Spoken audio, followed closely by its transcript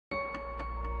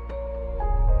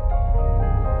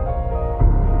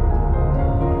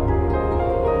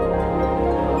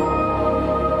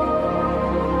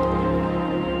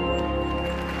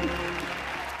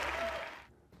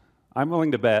I'm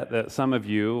willing to bet that some of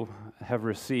you have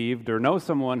received or know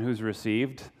someone who's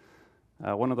received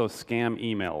one of those scam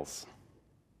emails,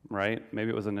 right?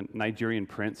 Maybe it was a Nigerian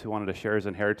prince who wanted to share his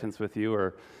inheritance with you,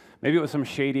 or maybe it was some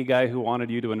shady guy who wanted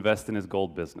you to invest in his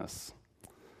gold business.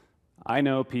 I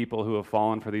know people who have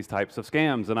fallen for these types of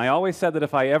scams, and I always said that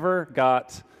if I ever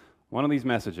got one of these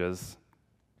messages,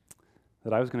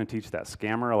 that I was going to teach that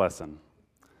scammer a lesson.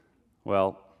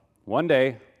 Well, one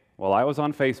day, while I was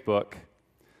on Facebook,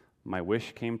 my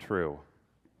wish came true.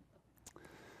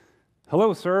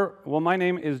 Hello, sir. Well, my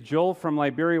name is Joel from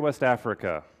Liberia, West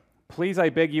Africa. Please, I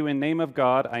beg you, in name of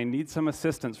God, I need some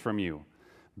assistance from you.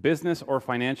 Business or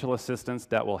financial assistance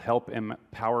that will help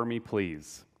empower me,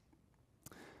 please.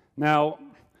 Now,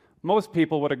 most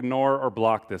people would ignore or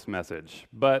block this message,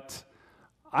 but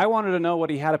I wanted to know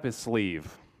what he had up his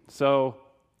sleeve. So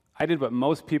I did what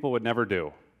most people would never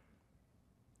do.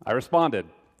 I responded,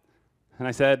 and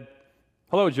I said,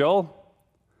 "Hello, Joel.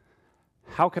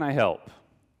 How can I help?"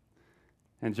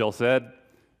 And Joel said,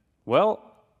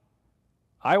 "Well,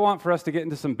 I want for us to get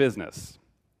into some business.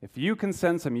 If you can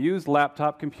send some used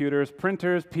laptop computers,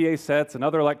 printers, PA sets, and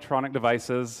other electronic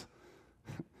devices,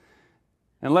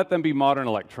 and let them be modern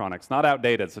electronics, not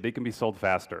outdated, so they can be sold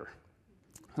faster."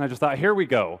 And I just thought, here we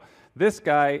go. This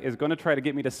guy is going to try to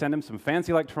get me to send him some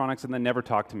fancy electronics and then never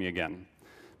talk to me again.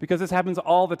 Because this happens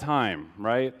all the time,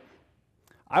 right?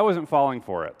 I wasn't falling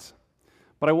for it.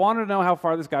 But I wanted to know how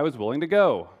far this guy was willing to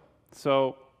go.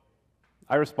 So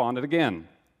I responded again.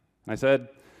 And I said,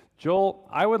 "Joel,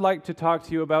 I would like to talk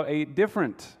to you about a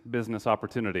different business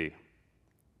opportunity.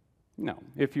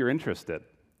 If you're interested."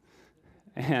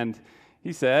 And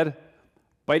he said,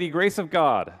 "By the grace of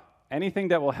God, anything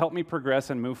that will help me progress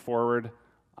and move forward,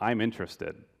 I'm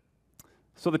interested."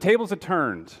 So the tables had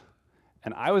turned,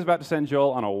 and I was about to send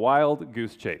Joel on a wild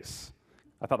goose chase.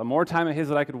 I thought the more time of his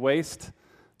that I could waste,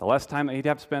 the less time that he'd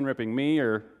have to spend ripping me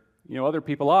or other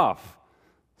people off.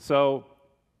 So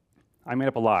I made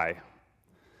up a lie.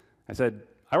 I said,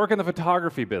 "I work in the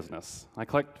photography business. I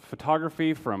collect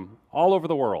photography from all over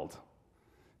the world.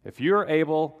 If you're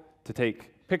able to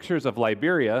take pictures of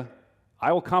Liberia,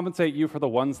 I will compensate you for the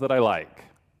ones that I like."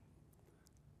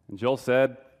 And Joel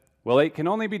said, "Well, it can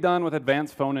only be done with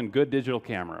advanced phone and good digital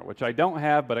camera, which I don't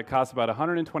have, but it costs about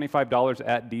 $125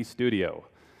 at D Studio."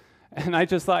 And I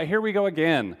just thought, here we go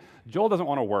again. Joel doesn't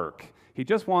want to work. He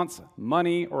just wants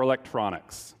money or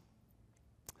electronics.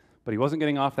 But he wasn't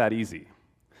getting off that easy.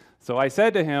 So I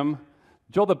said to him,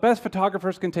 "Joel, the best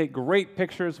photographers can take great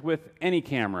pictures with any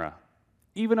camera.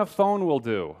 Even a phone will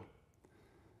do."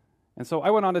 And so I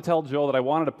went on to tell Joel that I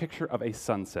wanted a picture of a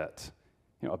sunset,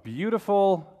 a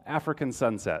beautiful African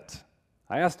sunset.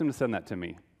 I asked him to send that to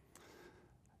me.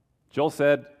 Joel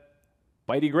said,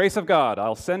 "By the grace of God,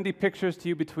 I'll send the pictures to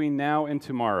you between now and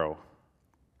tomorrow."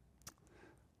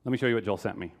 Let me show you what Joel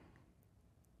sent me.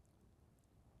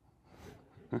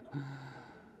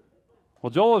 Well,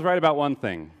 Joel was right about one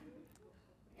thing.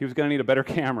 He was going to need a better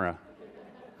camera.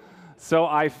 So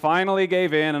I finally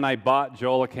gave in and I bought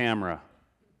Joel a camera.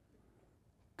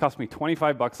 Cost me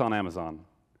 $25 on Amazon.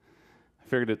 I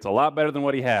figured it's a lot better than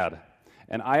what he had.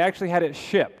 And I actually had it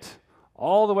shipped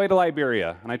all the way to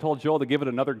Liberia, and I told Joel to give it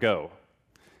another go.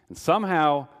 And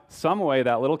somehow, some way,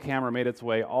 that little camera made its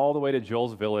way all the way to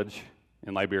Joel's village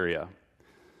in Liberia.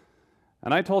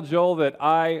 And I told Joel that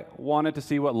I wanted to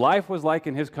see what life was like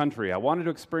in his country. I wanted to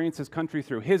experience his country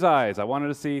through his eyes. I wanted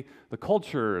to see the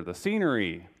culture, the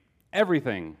scenery,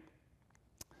 everything.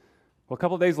 Well, a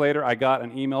couple of days later, I got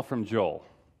an email from Joel.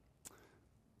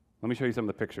 Let me show you some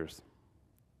of the pictures.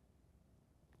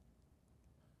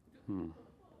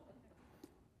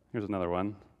 Here's another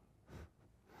one.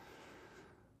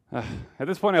 At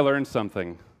this point, I learned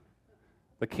something.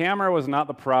 The camera was not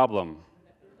the problem.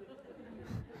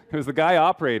 It was the guy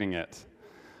operating it.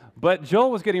 But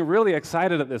Joel was getting really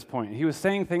excited at this point. He was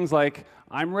saying things like,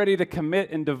 "I'm ready to commit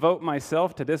and devote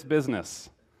myself to this business."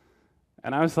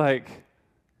 And I was like,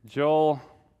 "Joel,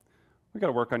 we got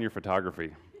to work on your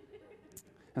photography."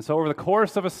 And so over the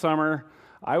course of a summer,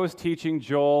 I was teaching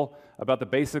Joel about the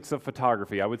basics of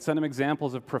photography. I would send him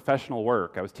examples of professional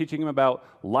work. I was teaching him about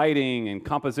lighting and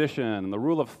composition and the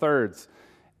rule of thirds,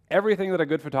 everything that a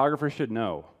good photographer should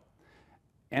know.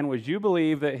 And would you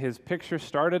believe that his picture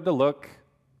started to look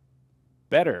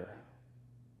better?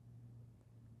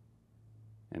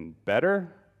 And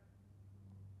better?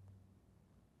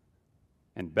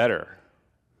 And better.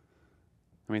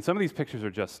 I mean, some of these pictures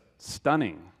are just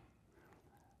stunning.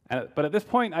 But at this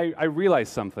point, I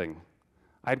realized something.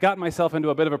 I'd gotten myself into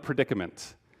a bit of a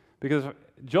predicament because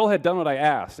Joel had done what I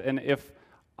asked, and if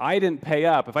I didn't pay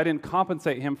up, if I didn't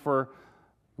compensate him for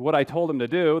what I told him to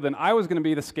do, then I was going to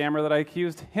be the scammer that I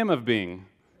accused him of being.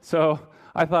 So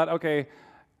I thought, okay,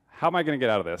 how am I going to get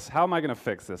out of this? How am I going to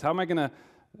fix this? How am I going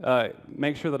to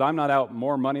make sure that I'm not out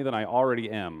more money than I already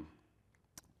am?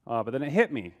 But then it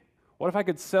hit me. What if I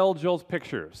could sell Joel's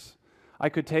pictures? I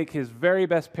could take his very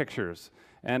best pictures,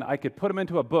 and I could put them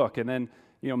into a book, and then,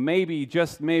 maybe,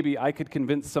 just maybe, I could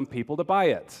convince some people to buy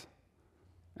it.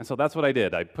 And so that's what I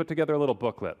did. I put together a little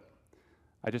booklet.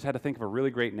 I just had to think of a really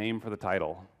great name for the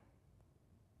title.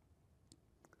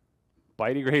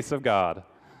 By the Grace of God,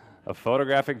 a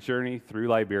photographic journey through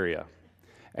Liberia.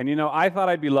 And I thought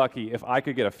I'd be lucky if I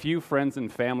could get a few friends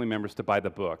and family members to buy the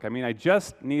book. I mean, I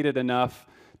just needed enough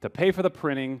to pay for the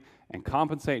printing and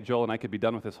compensate Joel, and I could be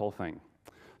done with this whole thing.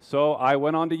 So I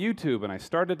went on to YouTube, and I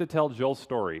started to tell Joel's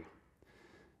story.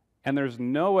 And there's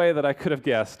no way that I could have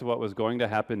guessed what was going to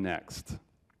happen next.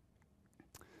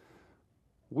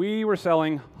 We were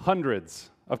selling hundreds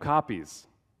of copies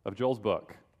of Joel's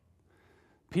book.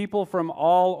 People from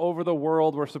all over the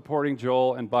world were supporting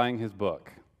Joel and buying his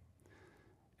book.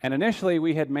 And initially,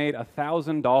 we had made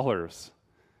 $1,000.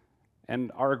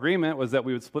 And our agreement was that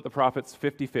we would split the profits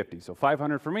 50-50. So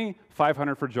 $500 for me,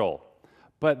 $500 for Joel.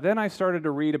 But then I started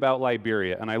to read about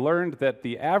Liberia, and I learned that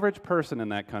the average person in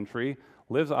that country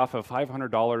lives off of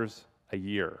 $500 a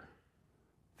year.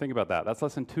 Think about that. That's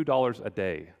less than $2 a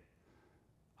day.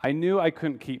 I knew I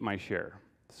couldn't keep my share.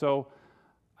 So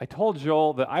I told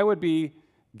Joel that I would be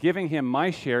giving him my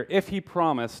share if he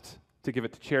promised to give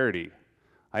it to charity.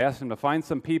 I asked him to find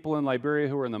some people in Liberia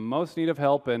who were in the most need of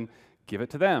help and give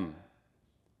it to them.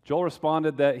 Joel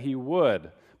responded that he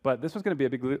would, but this was going to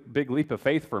be a big leap of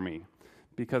faith for me,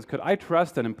 because could I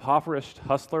trust an impoverished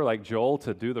hustler like Joel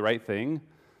to do the right thing?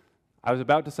 I was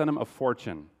about to send him a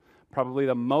fortune, probably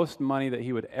the most money that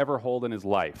he would ever hold in his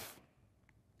life.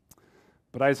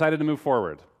 But I decided to move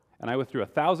forward, and I withdrew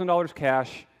 $1,000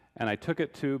 cash, and I took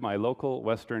it to my local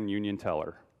Western Union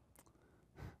teller.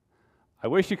 I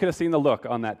wish you could have seen the look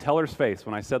on that teller's face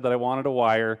when I said that I wanted to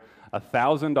wire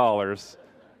 $1,000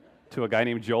 to a guy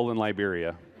named Joel in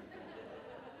Liberia.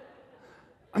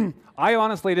 I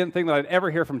honestly didn't think that I'd ever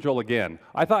hear from Joel again.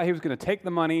 I thought he was going to take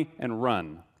the money and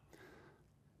run.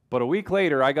 But a week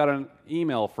later, I got an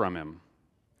email from him,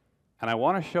 and I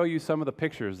want to show you some of the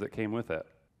pictures that came with it.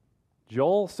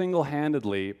 Joel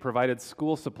single-handedly provided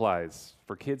school supplies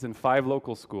for kids in 5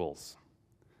 local schools.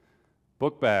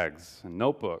 Book bags and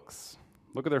notebooks.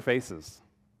 Look at their faces.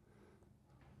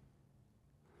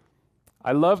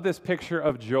 I love this picture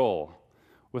of Joel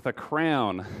with a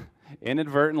crown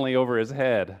inadvertently over his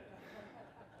head.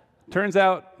 Turns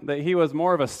out that he was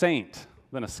more of a saint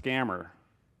than a scammer.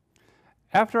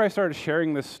 After I started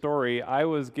sharing this story, I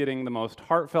was getting the most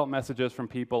heartfelt messages from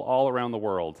people all around the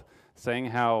world, saying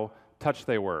how touched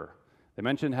they were. They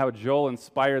mentioned how Joel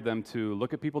inspired them to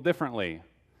look at people differently.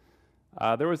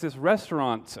 There was this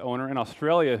restaurant owner in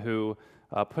Australia who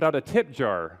put out a tip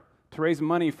jar to raise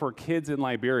money for kids in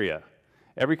Liberia.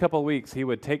 Every couple of weeks, he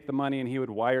would take the money and he would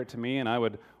wire it to me, and I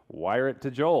would wire it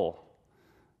to Joel.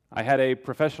 I had a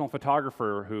professional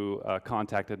photographer who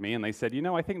contacted me, and they said,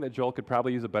 I think that Joel could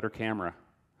probably use a better camera.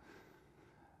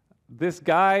 This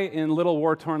guy in little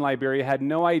war-torn Liberia had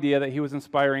no idea that he was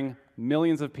inspiring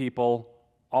millions of people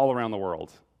all around the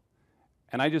world.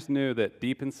 And I just knew that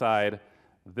deep inside,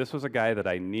 this was a guy that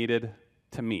I needed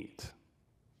to meet.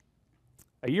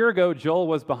 A year ago, Joel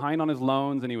was behind on his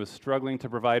loans and he was struggling to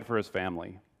provide for his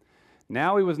family.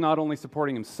 Now he was not only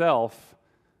supporting himself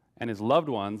and his loved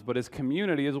ones, but his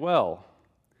community as well.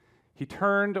 He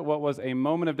turned what was a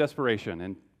moment of desperation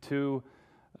into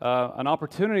an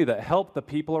opportunity that helped the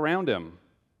people around him.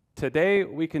 Today,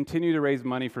 we continue to raise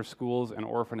money for schools and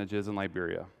orphanages in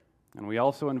Liberia. And we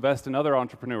also invest in other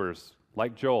entrepreneurs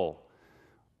like Joel,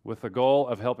 with the goal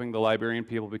of helping the Liberian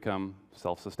people become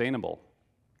self-sustainable.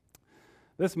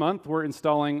 This month, we're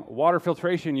installing water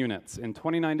filtration units in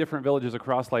 29 different villages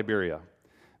across Liberia.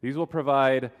 These will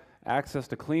provide access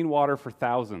to clean water for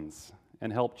thousands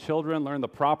and help children learn the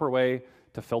proper way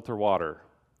to filter water.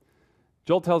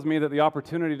 Joel tells me that the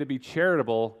opportunity to be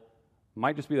charitable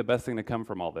might just be the best thing to come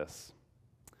from all this.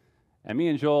 And me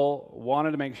and Joel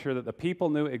wanted to make sure that the people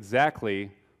knew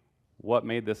exactly what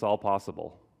made this all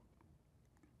possible.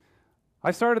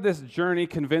 I started this journey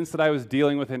convinced that I was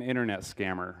dealing with an internet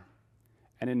scammer.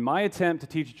 And in my attempt to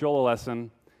teach Joel a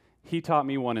lesson, he taught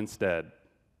me one instead.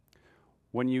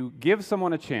 When you give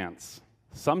someone a chance,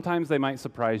 sometimes they might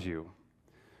surprise you.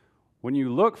 When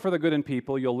you look for the good in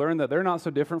people, you'll learn that they're not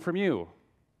so different from you.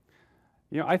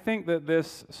 I think that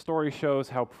this story shows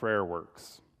how prayer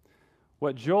works.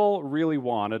 What Joel really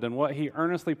wanted and what he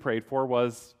earnestly prayed for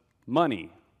was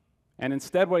money. And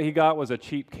instead what he got was a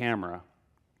cheap camera.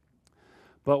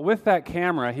 But with that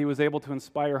camera, he was able to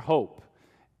inspire hope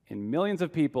in millions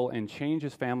of people and change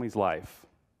his family's life.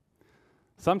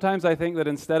 Sometimes I think that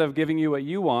instead of giving you what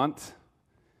you want,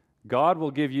 God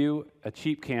will give you a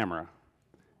cheap camera,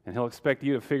 and he'll expect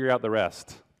you to figure out the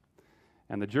rest.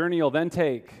 And the journey you'll then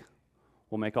take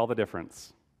will make all the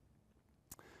difference.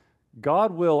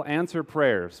 God will answer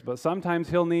prayers, but sometimes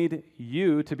he'll need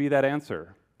you to be that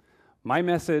answer. My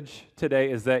message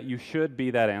today is that you should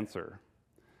be that answer.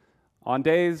 On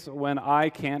days when I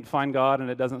can't find God and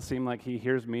it doesn't seem like he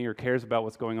hears me or cares about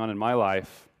what's going on in my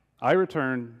life, I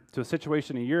return to a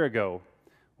situation a year ago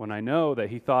when I know that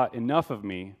he thought enough of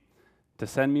me to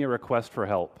send me a request for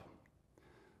help.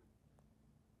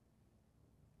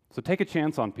 So take a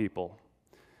chance on people.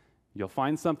 You'll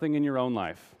find something in your own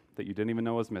life that you didn't even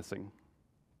know was missing.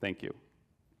 Thank you.